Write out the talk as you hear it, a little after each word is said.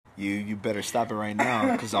You better stop it right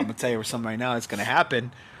now, because I'm gonna tell you something right now. It's gonna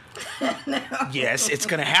happen. No. Yes, it's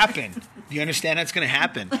gonna happen. Do you understand that's gonna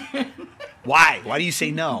happen? Why? Why do you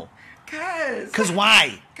say no? Cause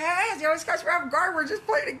why? Cause you always catch me off guard. We're just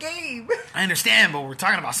playing a game. I understand, but we're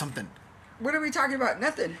talking about something. What are we talking about?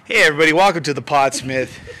 Nothing. Hey everybody, welcome to the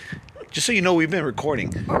Podsmith. Just so you know, we've been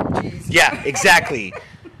recording. Oh jeez. Yeah, exactly.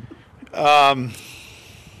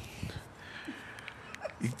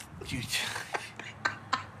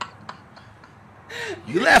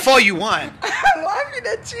 You laugh all you want. I'm laughing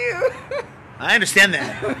at you. I understand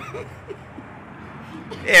that.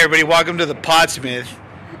 Hey everybody, welcome to the Podsmith.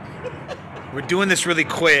 We're doing this really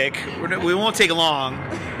quick. We won't take long,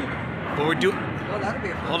 but we're doing. Well, that'll be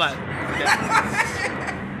a first. Hold on. Okay.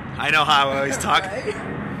 I know how I always talk. Right?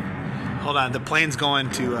 Hold on, the plane's going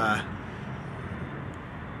to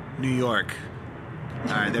New York.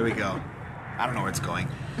 All right, there we go. I don't know where it's going.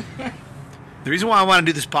 The reason why I want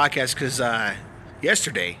to do this podcast because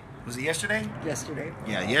yesterday, was it yesterday? Yesterday.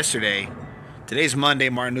 Yeah, yesterday. Today's Monday,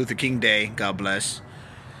 Martin Luther King Day. God bless.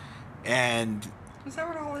 And Is that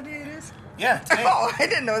what holiday it is? yeah, today. Oh, I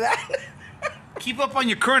didn't know that. Keep up on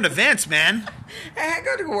your current events, man. Hey, I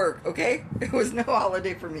go to work, okay? It was no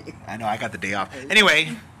holiday for me. I know, I got the day off.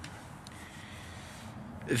 Anyway,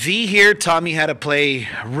 V here taught me how to play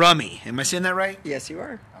rummy. Am I saying that right? Yes, you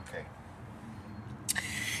are. Okay.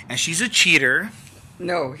 And she's a cheater.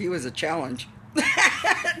 No, he was a challenge.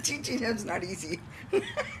 Teaching him's not easy.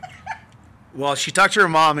 Well, she talked to her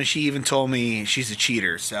mom, and she even told me she's a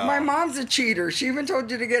cheater. So My mom's a cheater. She even told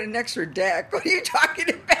you to get an extra deck. What are you talking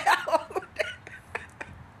about?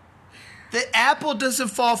 the apple doesn't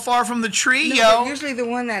fall far from the tree, No, yo. but usually the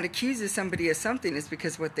one that accuses somebody of something is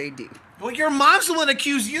because what they do. Well, your mom's the one that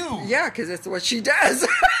accused you. Yeah, because that's what she does.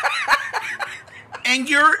 And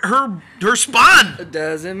you're her spawn. It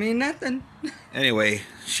doesn't mean nothing. Anyway,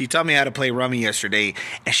 she taught me how to play rummy yesterday,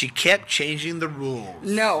 and she kept changing the rules.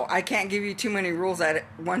 No, I can't give you too many rules at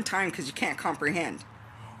one time because you can't comprehend.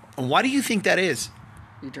 Why do you think that is?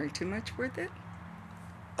 You drink too much with it?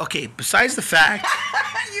 Okay, besides the fact...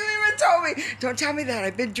 You even told me. Don't tell me that.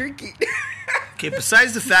 I've been drinking. Okay,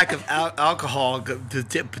 besides the fact of alcohol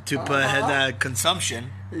to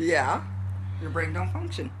consumption... Yeah. Your brain don't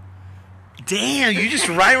function. Damn, you just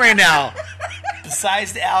right now.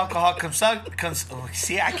 Besides the alcohol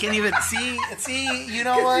see, I can't even see. You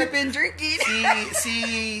know what? You've been drinking.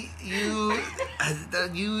 You.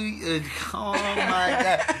 Oh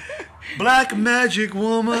my God, black magic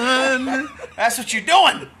woman. That's what you're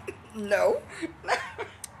doing. No.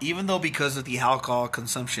 Even though because of the alcohol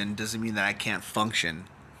consumption doesn't mean that I can't function.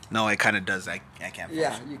 No, it kind of does. I can't function.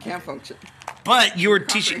 Yeah, you can't function. But you were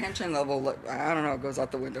teaching. Comprehension level, I don't know, it goes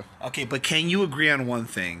out the window. Okay, but can you agree on one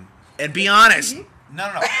thing? And be honest. Mm-hmm. No.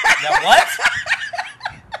 That what?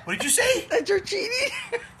 What did you say? That you're cheating?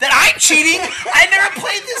 That I'm cheating? I never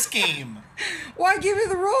played this game. Well, I give you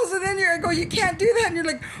the rules, and then I go, you can't do that. And you're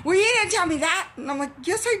like, well, you didn't tell me that. And I'm like,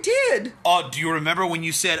 yes, I did. Oh, do you remember when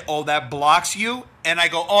you said, oh, that blocks you? And I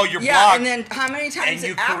go, oh, you're yeah, blocked. and then how many times and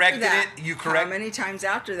you after corrected that? it? How many times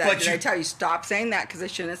after that did I tell you, stop saying that because I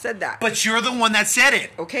shouldn't have said that? But you're the one that said it.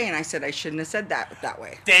 Okay, and I said I shouldn't have said that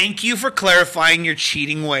way. Thank you for clarifying your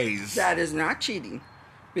cheating ways. That is not cheating.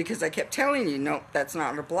 Because I kept telling you, no, that's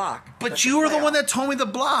not a block. But That's you were the playoff. one that told me the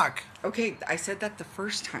block. Okay, I said that the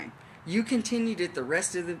first time. You continued it the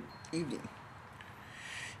rest of the evening.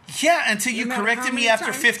 Yeah, until you No matter corrected how me many after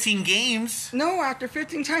times. 15 games. No, after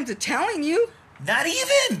 15 times of telling you. Not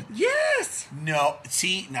even. Yes. No,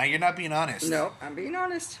 see, now you're not being honest. No, I'm being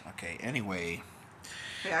honest. Okay, anyway.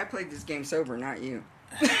 Hey, I played this game sober, not you.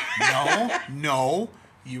 No.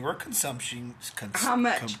 You were consumption. How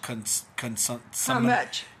much? How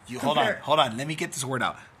much? Hold on. Let me get this word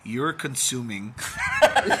out. You're consuming.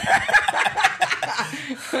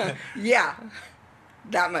 Yeah,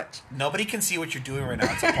 that much. Nobody can see what you're doing right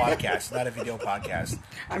now. It's a podcast, not a video podcast.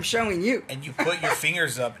 I'm showing you. And you put your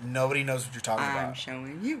fingers up. Nobody knows what you're talking about. I'm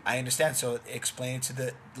showing you. I understand. So explain it to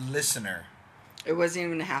the listener. It wasn't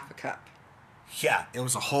even a half a cup. Yeah, it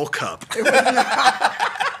was a whole cup. It was not.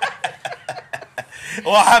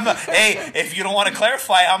 Well, hey, if you don't want to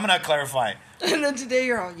clarify, I'm going to clarify. And then today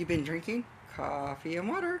you've been drinking coffee and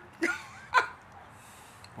water.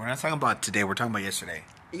 We're not talking about today. We're talking about yesterday.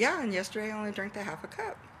 Yeah, and yesterday I only drank the half a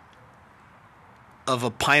cup. Of a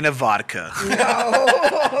pint of vodka. No,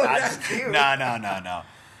 that's you. No.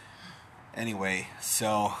 Anyway,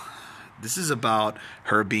 so this is about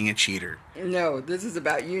her being a cheater. No, this is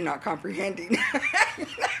about you not comprehending.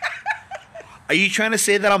 Are you trying to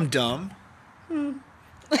say that I'm dumb?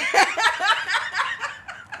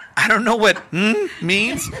 I don't know what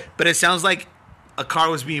means, but it sounds like a car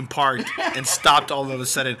was being parked and stopped all of a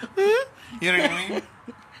sudden. You know what I mean?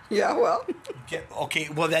 Yeah, well. Okay,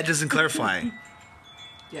 well, that doesn't clarify.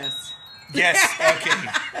 Yes. Yes, okay.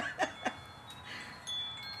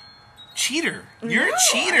 Cheater. You're a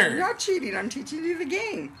cheater. I'm not cheating. I'm teaching you the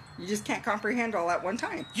game. You just can't comprehend all at one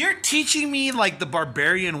time. You're teaching me like the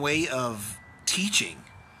barbarian way of teaching.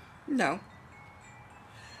 No.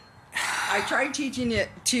 I tried teaching it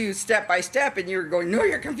to step by step, and you were going, no,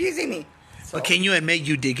 you're confusing me. So, But can you admit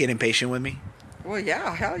you did get impatient with me? well,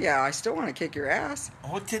 yeah, hell yeah. I still want to kick your ass.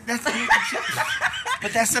 Oh, that's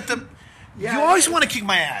but that's not the. Yeah, you always want to kick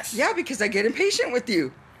my ass. Yeah, because I get impatient with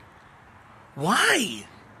you. Why?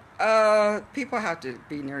 People have to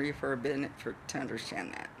be near you for a minute to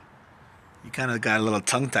understand that. You kind of got a little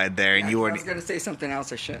tongue-tied there, and Yeah, you I already. was going to say something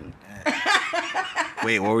else I shouldn't.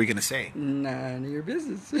 Wait, what were we gonna say? None of your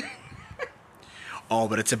business. Oh,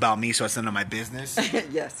 but it's about me, so it's none of my business.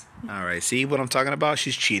 Yes. All right, see what I'm talking about?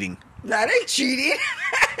 She's cheating. That ain't cheating.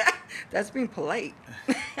 That's being polite.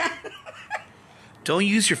 Don't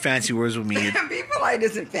use your fancy words with me. Being polite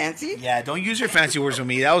isn't fancy. Yeah, don't use your fancy words with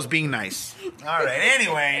me. That was being nice. All right,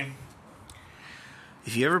 anyway.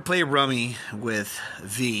 If you ever play rummy with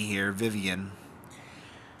V here, Vivian,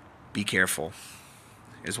 be careful,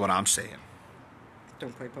 is what I'm saying.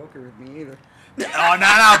 Don't play poker with me either. Oh,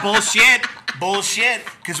 no, bullshit. Bullshit.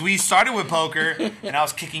 Because we started with poker, and I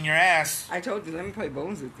was kicking your ass. I told you, let me play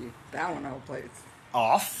bones with you. That one I'll play. Oh,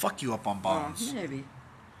 I'll fuck you up on bones. Maybe.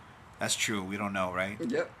 That's true. We don't know, right?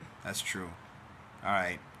 Yep. That's true. All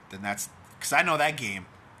right. Then that's... Because I know that game.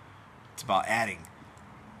 It's about adding.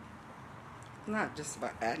 Not just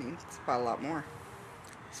about adding. It's about a lot more.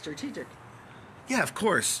 Strategic. Yeah, of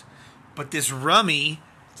course. But this rummy...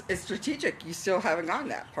 It's strategic. You still haven't gotten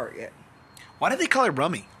that part yet. Why do they call it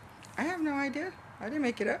rummy? I have no idea. I didn't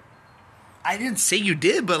make it up. I didn't say you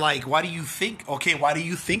did, but like, why do you think... Okay, why do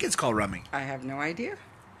you think it's called rummy? I have no idea.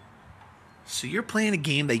 So you're playing a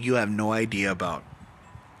game that you have no idea about.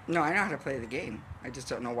 No, I know how to play the game. I just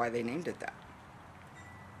don't know why they named it that.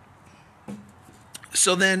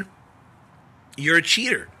 So then, you're a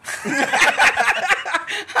cheater. How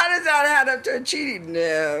does that add up to cheating?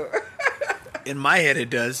 No. In my head, it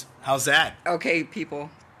does. How's that? Okay,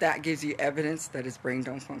 people. That gives you evidence that his brain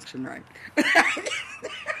don't function right.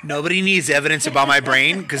 Nobody needs evidence about my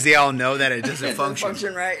brain because they all know that it doesn't It doesn't function.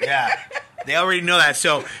 function right. Yeah, they already know that.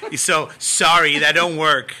 So sorry, that don't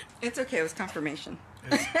work. It's okay. It was confirmation.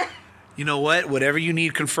 You know what? Whatever you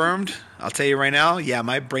need confirmed, I'll tell you right now. Yeah,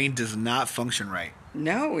 my brain does not function right.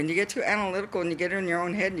 No, when you get too analytical and you get in your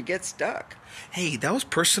own head and you get stuck. Hey, that was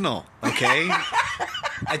personal, okay?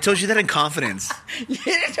 I told you that in confidence. You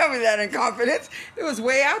didn't tell me that in confidence. It was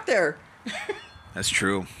way out there. That's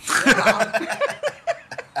true.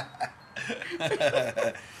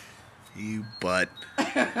 You butt.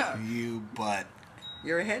 You butt.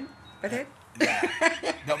 You're ahead? Butthead?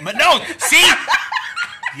 No, see?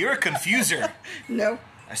 You're a confuser. No.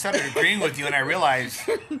 I started agreeing with you and I realized...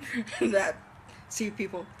 That. See,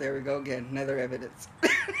 people, there we go again. Another evidence.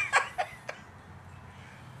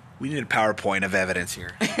 We need a PowerPoint of evidence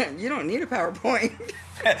here. You don't need a PowerPoint.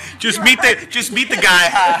 just meet the guy.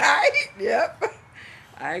 Right? Yep.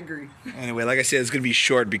 I agree. Anyway, like I said, it's going to be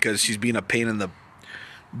short because she's being a pain in the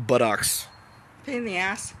buttocks. Pain in the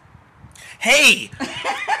ass. Hey!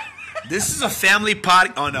 This is a family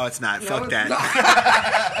pod... Oh, no, it's not. No, Fuck it's that.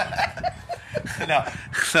 not. No.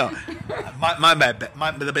 My bad.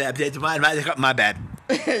 My bad.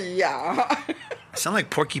 Yeah. I sound like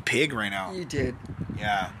Porky Pig right now. You did.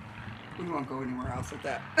 Yeah. We won't go anywhere else with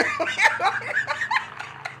that.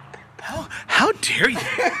 How dare you?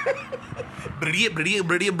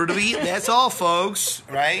 That's all, folks.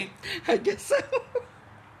 Right? I guess so.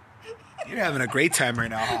 You're having a great time right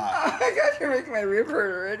now, huh? Oh my gosh, you're making my rib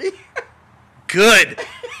hurt already. Good.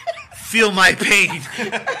 Feel my pain.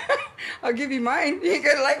 I'll give you mine. You ain't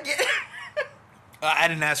gonna like it. I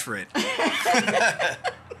didn't ask for it.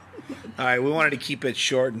 All right, we wanted to keep it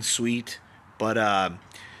short and sweet, but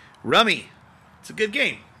Rummy, it's a good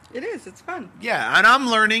game. It is. It's fun. Yeah, and I'm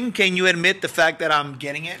learning. Can you admit the fact that I'm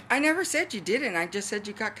getting it? I never said you didn't. I just said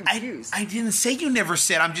you got confused. I didn't say you never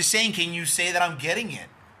said. I'm just saying, can you say that I'm getting it?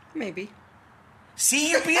 Maybe.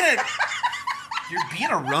 See, you're being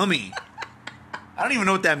a rummy. I don't even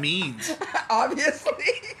know what that means. Obviously.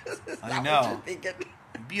 I know. What you're thinking.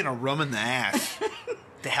 You're being a rum in the ass.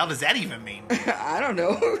 The hell does that even mean? I don't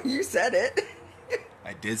know. You said it.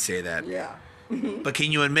 I did say that. Yeah. But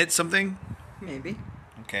can you admit something? Maybe.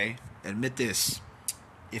 Okay. Admit this,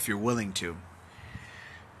 if you're willing to.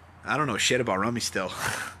 I don't know shit about rummy still.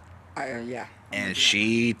 Yeah. And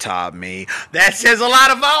she taught me. That says a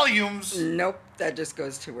lot of volumes. Nope. That just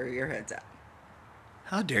goes to where your head's at.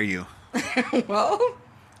 How dare you? Well,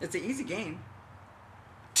 it's an easy game.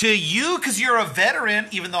 To you, because you're a veteran,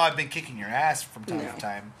 even though I've been kicking your ass from time to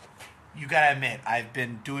time, you gotta admit, I've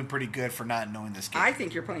been doing pretty good for not knowing this game. I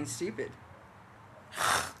think you're playing stupid.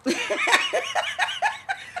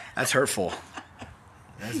 That's hurtful.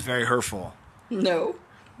 That's very hurtful. No.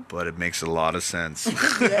 But it makes a lot of sense.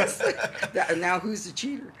 Yes. Now who's the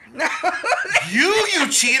cheater? You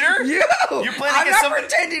cheater! You! You're playing I'm against not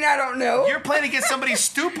pretending I don't know. You're playing against somebody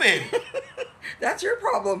stupid. That's your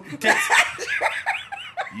problem.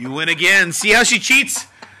 You win again. See how she cheats?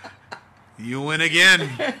 You win again.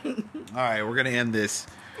 All right, we're going to end this.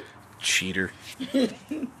 Cheater.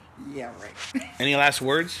 Yeah, right. Any last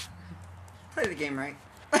words? Play the game right.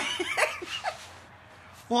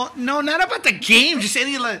 Well, no, not about the game. Just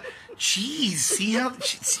any like, jeez. See how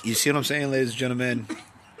you see what I'm saying, ladies and gentlemen?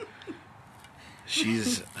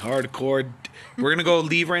 She's hardcore. We're gonna go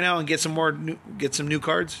leave right now and get some new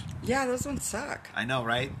cards. Yeah, those ones suck. I know,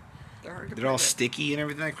 right? They're hard to They're all play. sticky and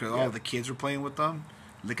everything. Cause all the kids were playing with them,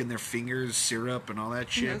 licking their fingers, syrup, and all that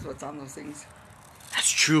Who shit. knows what's on those things? That's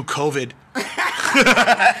true. COVID.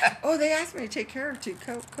 Oh, they asked me to take care of 2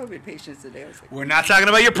 COVID patients today. I was like, We're not talking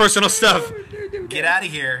about your personal stuff. no. Get out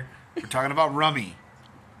of here. We're talking about Rummy.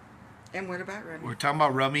 And what about Rummy? We're talking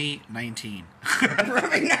about Rummy 19.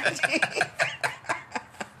 Rummy 19.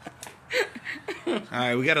 All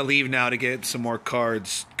right, we got to leave now to get some more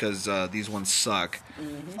cards because these ones suck.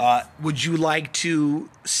 Mm-hmm. Would you like to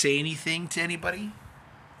say anything to anybody?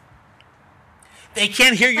 They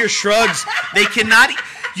can't hear your shrugs. They cannot.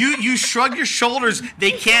 You shrug your shoulders.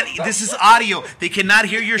 They can't. This is audio. They cannot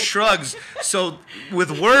hear your shrugs. So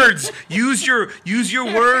with words, use your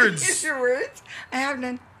words. Use your words. I have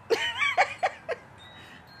none.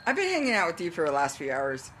 I've been hanging out with you for the last few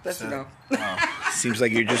hours. That's no. Oh, seems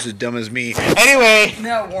like you're just as dumb as me. Anyway.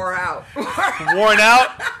 No, wore out. Worn out?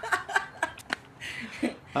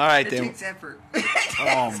 All right, It then. takes effort.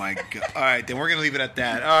 Oh, my God. All right, then we're going to leave it at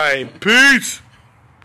that. All right, peace.